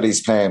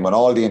everybody's playing, when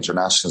all the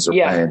internationals are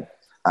playing,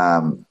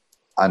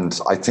 and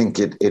I think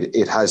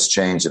it has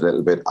changed a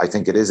little bit. I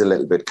think it is a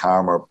little bit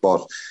calmer.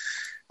 But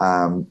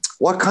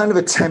what kind of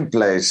a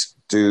template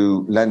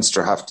do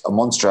Munster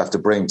have to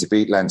bring to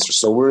beat Leinster?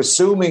 So we're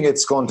assuming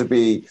it's going to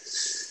be,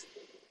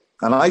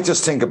 and I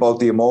just think about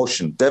the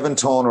emotion. Devin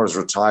Toner is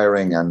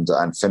retiring and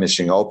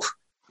finishing up.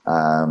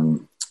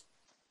 You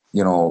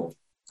know,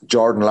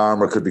 Jordan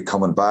Larmour could be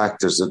coming back.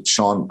 There's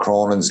Sean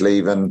Cronin's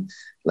leaving,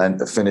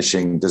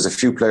 finishing. There's a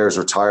few players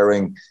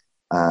retiring.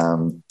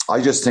 I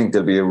just think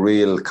there'll be a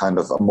real kind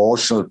of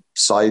emotional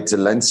side to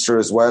Leinster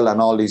as well, and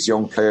all these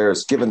young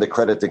players, given the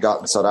credit they got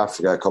in South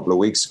Africa a couple of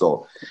weeks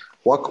ago.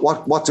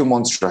 What do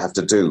Munster have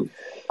to do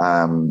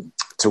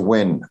to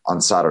win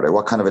on Saturday?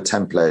 What kind of a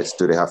template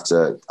do they have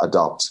to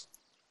adopt?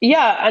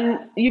 Yeah,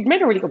 and you've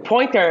made a really good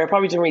point there. I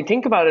probably didn't really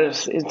think about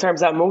it in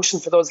terms of that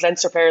emotion for those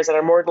Leinster players that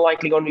are more than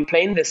likely going to be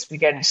playing this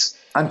weekend.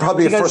 And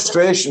probably a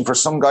frustration for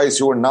some guys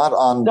who are not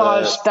on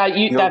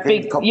that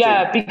big Cup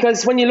team.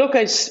 Because when you look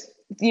at,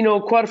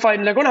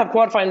 quarterfinal, they're going to have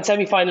quarterfinal,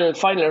 semi-final, and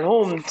final at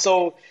home.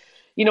 So,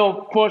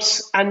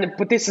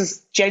 but this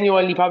is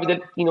genuinely probably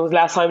the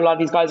last time a lot of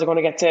these guys are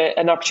going to get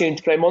an opportunity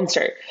to play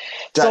Munster.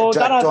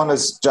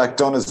 Jack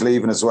Dunn is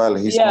leaving as well.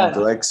 He's going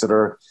to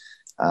Exeter.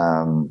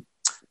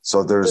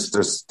 So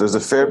there's a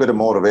fair bit of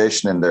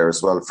motivation in there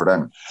as well for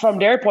them. From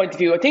their point of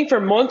view, I think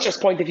from Munster's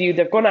point of view,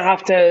 they're going to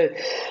have to,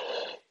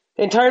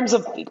 in terms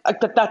of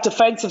that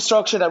defensive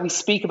structure that we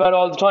speak about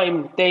all the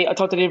time, I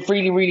thought they did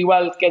really, really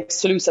well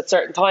against Toulouse at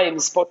certain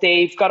times, but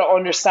they've got to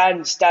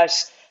understand that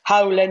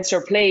how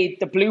Leinster played,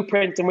 the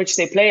blueprint in which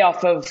they play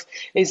off of,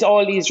 is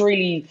all these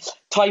really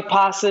tight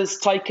passes,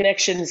 tight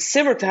connections,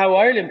 similar to how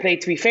Ireland played,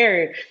 to be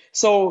fair.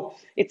 So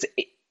it's,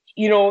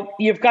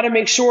 you've got to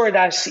make sure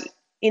that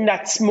in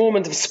that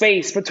moment of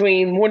space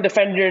between one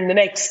defender and the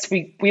next,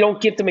 we don't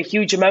give them a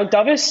huge amount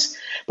of it.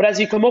 But as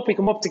we come up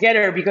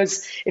together,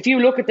 because if you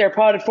look at their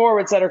prodded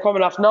forwards that are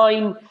coming off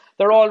 9,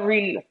 they're all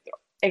really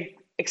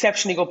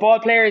exceptionally good ball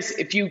players.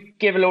 If you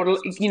give a load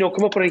of,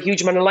 come up with a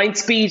huge amount of line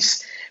speed,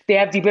 they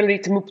have the ability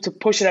to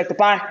push it out the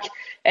back.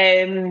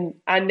 And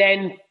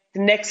then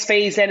the next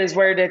phase then is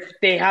where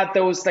they have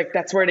those,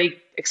 that's where they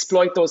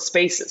exploit those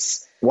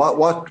spaces.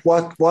 What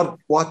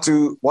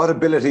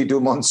ability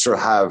do Munster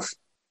have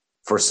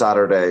for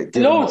Saturday,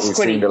 given what we've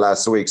seen the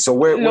last week? So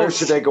where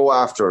should they go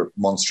after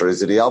Munster?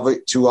 Is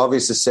it too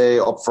obvious to say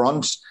up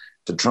front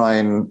to try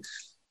and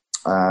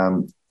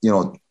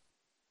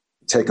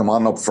take them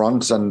on up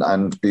front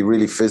and be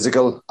really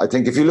physical? I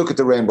think if you look at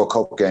the Rainbow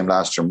Cup game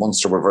last year,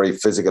 Munster were very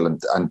physical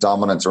and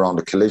dominant around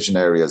the collision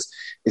areas.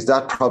 Is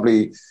that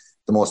probably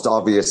the most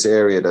obvious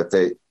area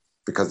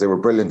because they were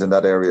brilliant in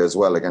that area as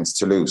well against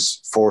Toulouse,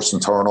 forcing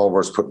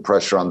turnovers, putting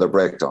pressure on their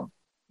breakdown?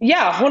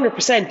 Yeah,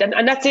 100%.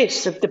 And that's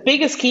it. The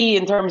biggest key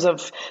in terms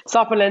of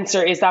stopping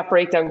Leinster is that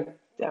breakdown,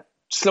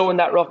 slowing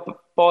that rough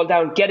ball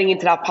down, getting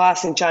into that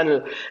passing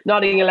channel,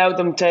 not allow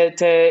them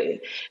to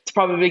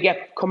probably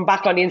come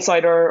back on the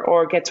inside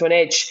or get to an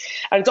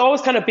edge. And it's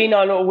always kind of been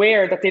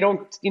unaware that they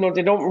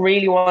don't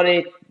really want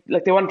to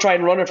like they want to try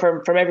and run it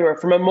from everywhere.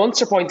 From a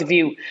Munster point of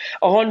view,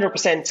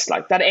 100%.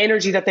 Like that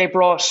energy that they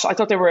brought, I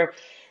thought they were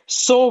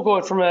so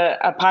good from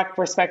a pack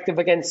perspective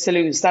against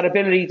Toulouse. That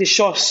ability to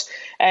shut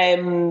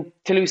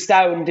Toulouse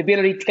down, the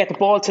ability to get the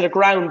ball to the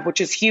ground,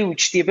 which is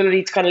huge. The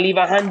ability to kind of leave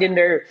a hand in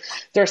their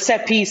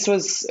set piece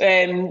was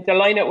the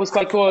lineup was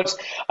quite good.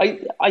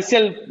 I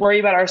still worry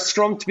about our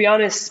scrum, to be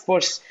honest,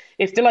 but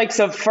if the likes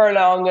of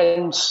Furlong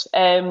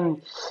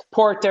and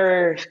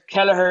Porter,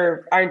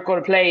 Kelleher aren't going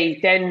to play,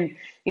 then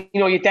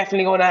you're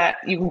definitely going to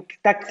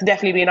that could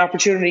definitely be an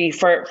opportunity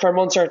for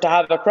Munster to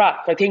have a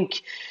crack. I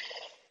think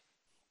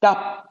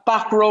that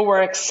back row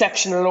were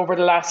exceptional over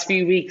the last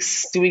few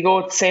weeks. Do we go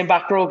with the same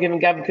back row given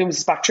Gavin Coombs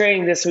is back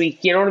training this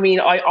week? You know what I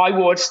mean? I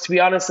would, to be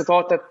honest. I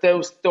thought that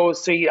those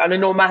three, and I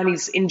know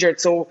Mahoney's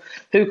injured, so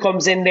who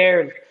comes in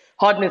there?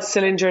 Hodnett's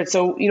still injured,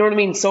 so you know what I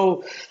mean?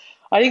 So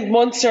I think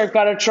Munster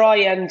got to try,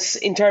 and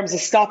in terms of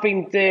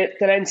stopping the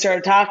Leinster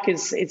attack,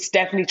 it's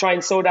definitely try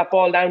and slow that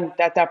ball down,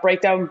 that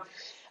breakdown.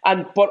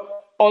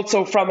 But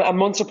also from a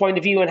Munster point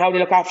of view and how they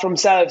look after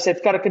themselves,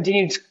 they've got to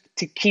continue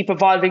to keep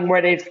evolving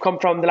where they've come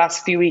from the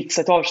last few weeks.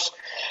 I thought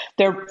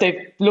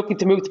they're looking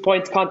to move the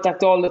point of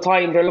contact all the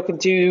time. They're looking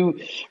to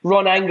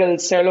run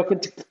angles. They're looking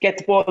to get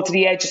the ball to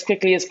the edge as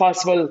quickly as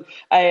possible,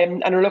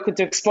 and they're looking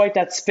to exploit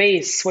that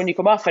space when you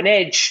come off an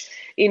edge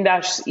in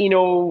that,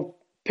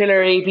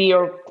 pillar A, B,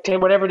 or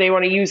whatever they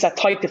want to use, that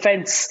tight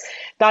defence.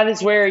 That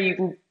is where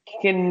you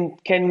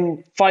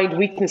can find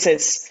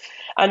weaknesses.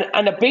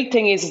 And a big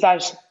thing is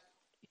that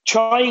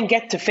try and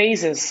get to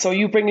phases. So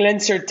you bring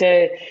Leinster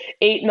to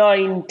 8,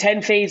 9,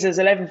 10 phases,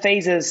 11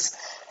 phases,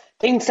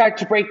 things start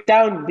to break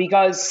down,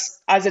 because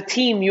as a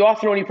team, you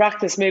often only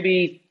practice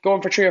maybe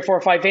going for 3 or 4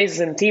 or 5 phases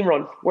in a team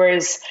run,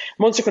 whereas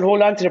Munster can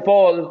hold on to the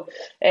ball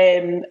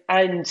and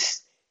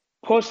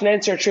put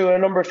Leinster through a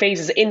number of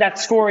phases in that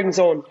scoring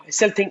zone. I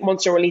still think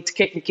Munster will need to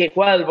kick and kick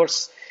well,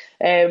 but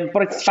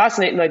it's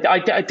fascinating.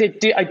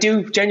 I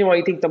do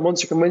genuinely think that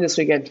Munster can win this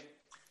weekend.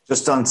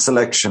 Just on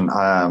selection,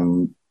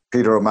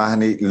 Peter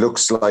O'Mahony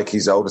looks like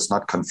he's out. It's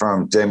not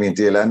confirmed. Damien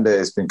de Allende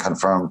has been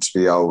confirmed to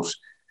be out,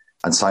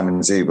 and Simon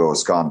Zebo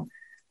is gone.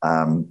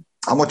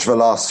 How much of a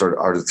loss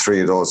are the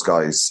three of those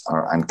guys,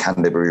 and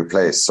can they be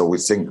replaced? So we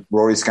think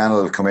Rory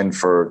Scannell will come in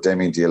for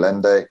Damien de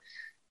Allende.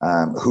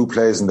 Who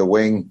plays in the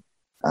wing?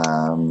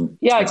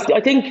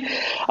 I think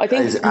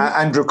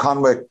Andrew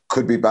Conway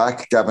could be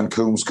back. Gavin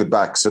Coombs could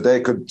back, so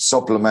they could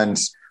supplement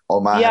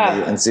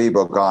O'Mahony and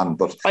Zebo gone.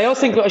 But I also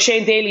think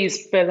Shane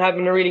Daly's been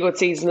having a really good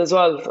season as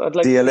well.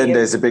 de Allende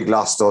is a big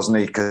loss, doesn't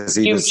he? Because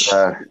he was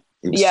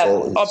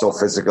so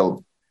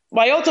physical.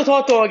 I also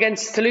thought, though,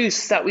 against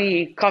Toulouse that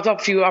we caught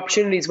up a few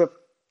opportunities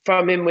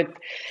from him with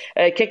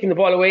kicking the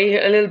ball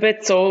away a little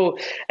bit. So,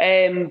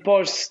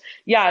 but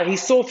yeah,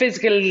 he's so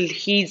physical.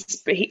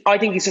 I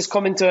think he's just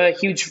come into a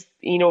huge,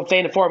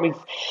 vein of form.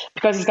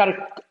 Because he's got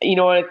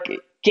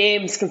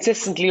games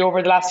consistently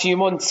over the last few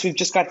months. We've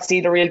just got to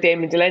see the real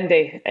Damien de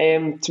Allende,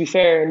 to be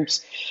fair.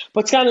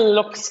 But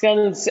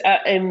Scannell's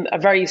a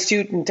very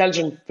astute,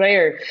 intelligent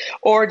player.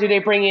 Or do they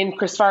bring in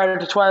Chris Farrell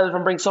to 12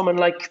 and bring someone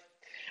like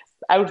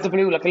out of the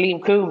blue, like a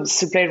Liam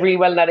Coombs, who played really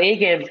well in that A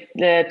game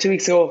 2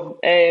 weeks ago?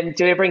 Do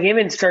they bring him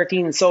into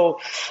 13? So,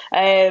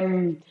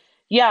 I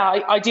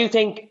do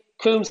think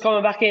Coombs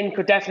coming back in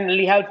could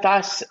definitely help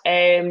that.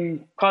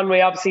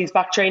 Conway obviously is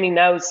back training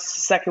now.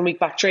 It's second week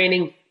back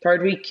training,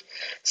 third week.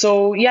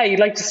 So, yeah, you'd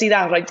like to see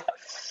that.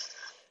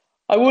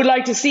 I would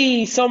like to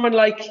see someone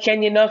like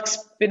Kenyon Knox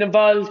been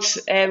involved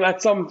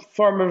at some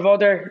form or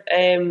other.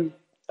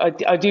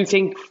 I do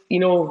think,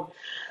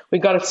 we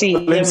got to see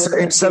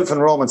himself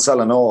and Roman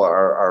Salano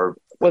are.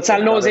 Well,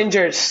 Salano's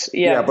injured.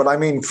 Yeah, but I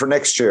mean, for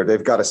next year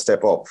they've got to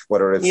step up.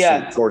 Whether it's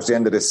towards the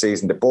end of this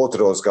season, both of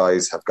those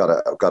guys have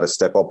got to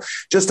step up.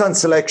 Just on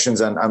selections,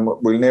 and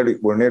we're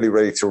nearly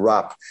ready to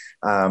wrap.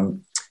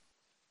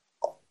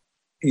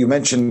 You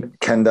mentioned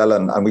Ken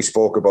Dillon, and we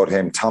spoke about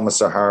him.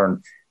 Thomas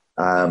Ahern.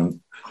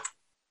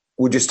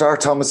 Would you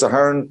start Thomas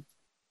Ahern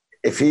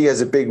if he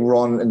has a big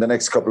run in the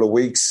next couple of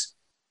weeks?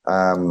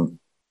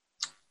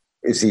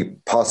 Is he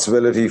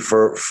possibility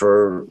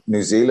for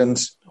New Zealand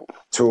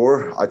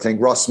tour? I think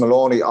Ross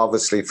Maloney,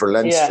 obviously for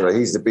Leinster,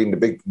 he's been the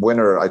big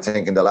winner, I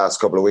think, in the last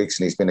couple of weeks,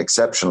 and he's been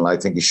exceptional. I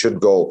think he should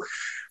go.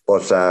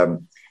 But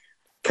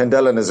Ken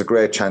Dillon has a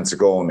great chance of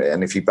going,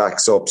 and if he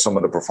backs up some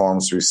of the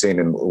performances we've seen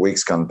in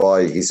weeks gone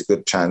by, he's a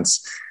good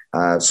chance.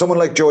 Someone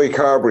like Joey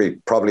Carberry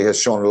probably has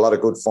shown a lot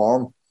of good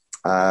form,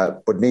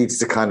 but needs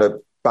to kind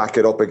of back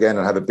it up again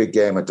and have a big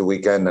game at the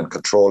weekend and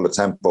control the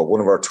tempo.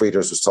 One of our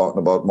tweeters was talking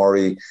about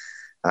Murray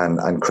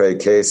and Craig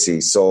Casey.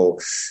 So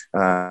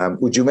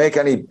would you make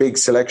any big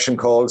selection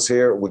calls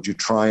here? Would you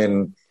try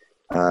and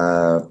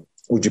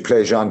would you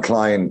play Jean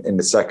Klein in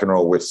the second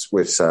row with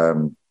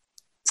who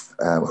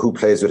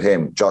plays with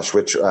him? Josh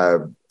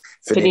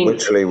Finney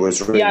Wycherley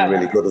was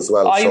really good as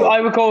well.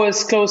 I would go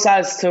as close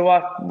as to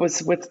what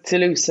was with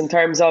Toulouse in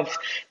terms of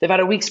they've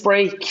had a week's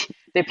break.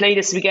 They play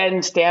this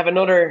weekend. They have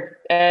another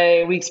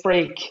week's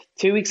break.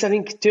 2 weeks, I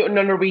think,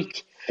 another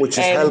week. Which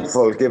is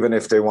helpful, given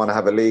if they want to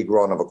have a league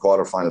run of a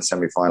quarter-final,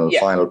 semi-final,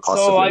 final,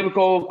 possibly.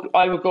 So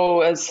I would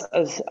go as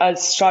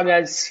strong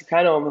as you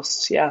can,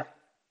 almost. Yeah.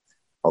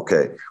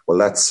 Okay. Well,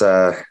 that's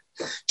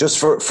just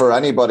for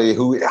anybody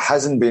who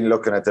hasn't been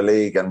looking at the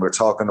league, and we're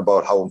talking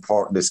about how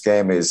important this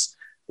game is.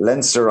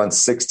 Leinster on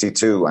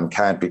 62 and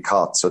can't be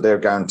caught, so they're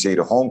guaranteed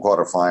a home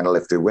quarter-final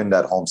if they win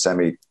that home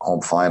semi,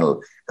 home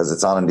final, because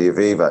it's on in the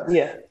Aviva.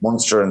 Yeah.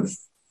 Munster and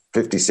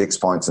 56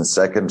 points in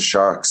second,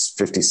 Sharks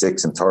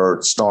 56 in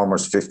third,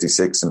 Stormers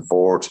 56 in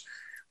fourth,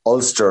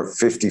 Ulster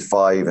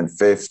 55 in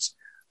fifth,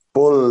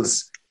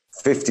 Bulls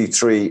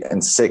 53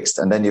 in sixth,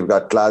 and then you've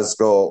got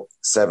Glasgow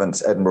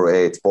 7th, Edinburgh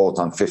 8th, both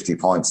on 50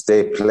 points.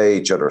 They play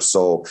each other,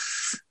 so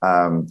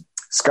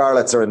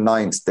Scarlets are in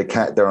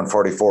 9th. They're on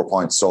 44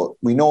 points. So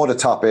we know the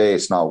top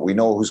 8 now. We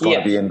know who's going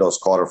to be in those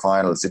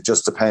quarterfinals. It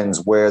just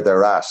depends where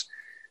they're at.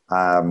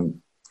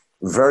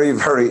 Very,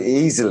 very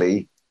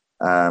easily.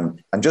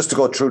 And just to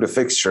go through the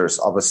fixtures,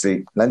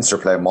 obviously Leinster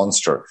play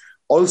Munster,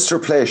 Ulster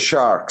play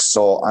Sharks.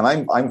 So,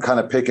 and I'm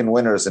kind of picking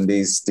winners in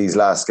these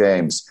last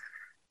games,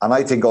 and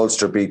I think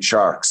Ulster beat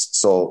Sharks.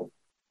 So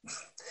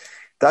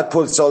that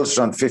puts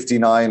Ulster on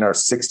 59 or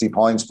 60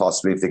 points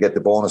possibly if they get the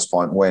bonus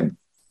point win.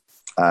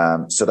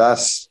 So that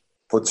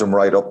puts them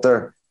right up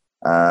there.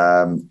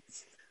 I'm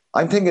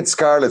thinking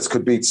Scarlets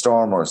could beat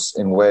Stormers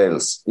in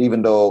Wales,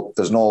 even though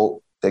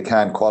they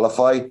can't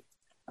qualify.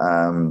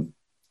 I'm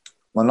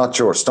not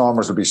sure.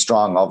 Stormers will be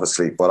strong,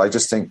 obviously, but I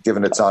just think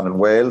given it's on in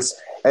Wales,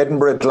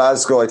 Edinburgh,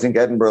 Glasgow, I think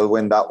Edinburgh will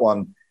win that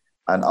one,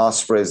 and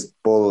Ospreys,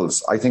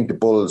 Bulls. I think the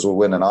Bulls will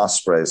win an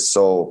Ospreys.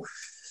 So,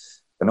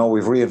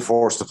 we've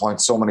reinforced the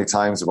point so many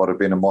times about it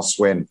being a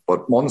must-win,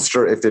 but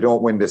Munster, if they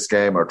don't win this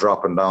game, are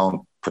dropping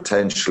down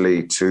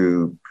potentially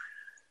to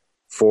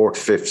 4th,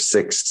 5th,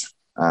 6th.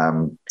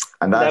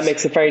 And that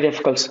makes it very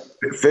difficult.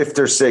 5th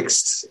or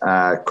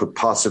 6th could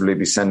possibly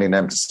be sending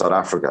them to South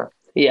Africa.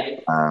 Yeah.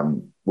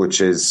 Which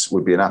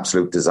would be an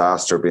absolute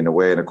disaster, being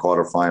away in a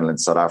quarter-final in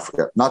South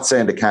Africa. Not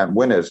saying they can't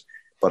win it,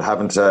 but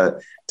having to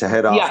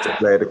head off to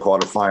play the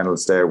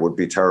quarter-finals there would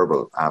be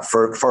terrible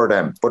for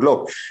them. But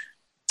look,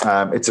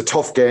 it's a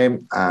tough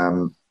game.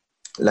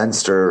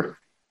 Leinster,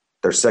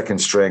 their second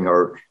string,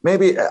 or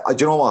maybe, do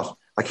you know what?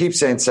 I keep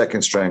saying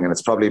second string, and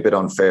it's probably a bit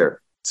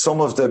unfair.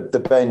 Some of the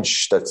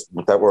bench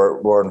that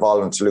were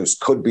involved in Toulouse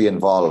could be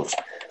involved.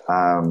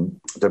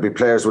 There'll be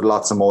players with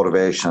lots of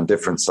motivation on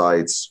different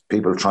sides,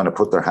 people trying to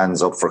put their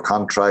hands up for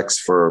contracts,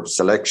 for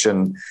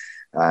selection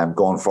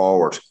going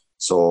forward.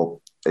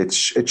 So it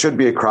should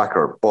be a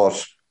cracker.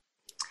 But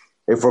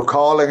if we're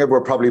calling it,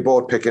 we're probably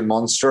both picking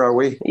Munster, are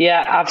we?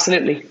 Yeah,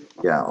 absolutely.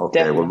 Yeah, okay.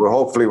 Definitely. Well,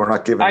 hopefully we're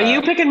not giving... Are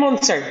you picking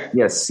Munster?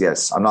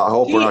 Yes. I'm not. I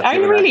hope we're not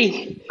giving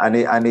really?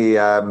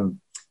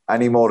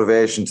 any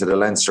motivation to the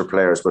Leinster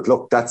players. But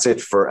look, that's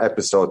it for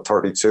episode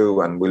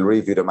 32, and we'll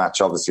review the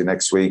match obviously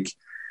next week.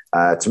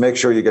 To make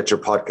sure you get your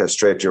podcast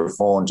straight to your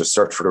phone, just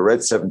search for the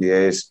Red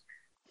 78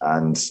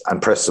 and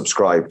press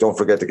subscribe. Don't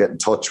forget to get in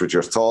touch with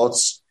your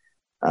thoughts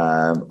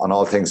on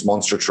all things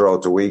Munster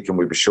throughout the week, and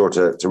we'll be sure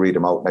to read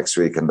them out next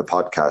week in the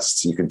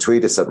podcast. You can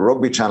tweet us at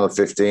Rugby Channel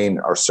 15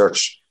 or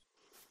search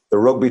the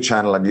Rugby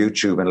Channel on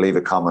YouTube and leave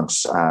a comment,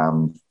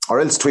 or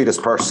else tweet us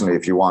personally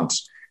if you want.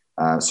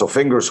 So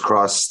fingers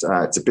crossed.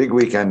 It's a big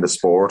weekend of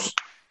sport.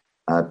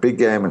 Big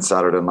game on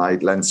Saturday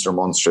night,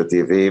 Leinster-Munster at the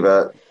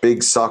Aviva.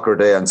 Big soccer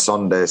day on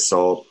Sunday,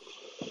 so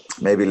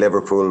maybe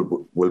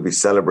Liverpool will be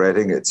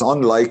celebrating. It's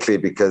unlikely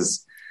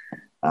because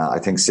I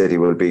think City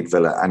will beat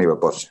Villa anyway,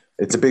 but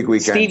it's a big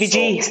weekend.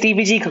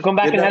 Stevie G could come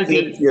back and help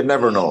you. You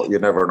never know.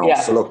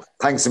 Yeah. So look,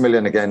 thanks a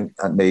million again,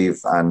 Niamh,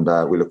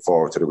 and we look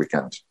forward to the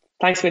weekend.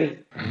 Thanks, Willie.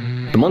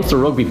 The Munster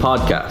Rugby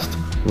Podcast.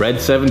 Red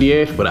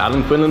 78 with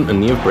Alan Quinlan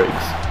and Niamh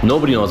Briggs.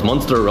 Nobody knows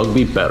Munster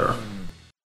Rugby better.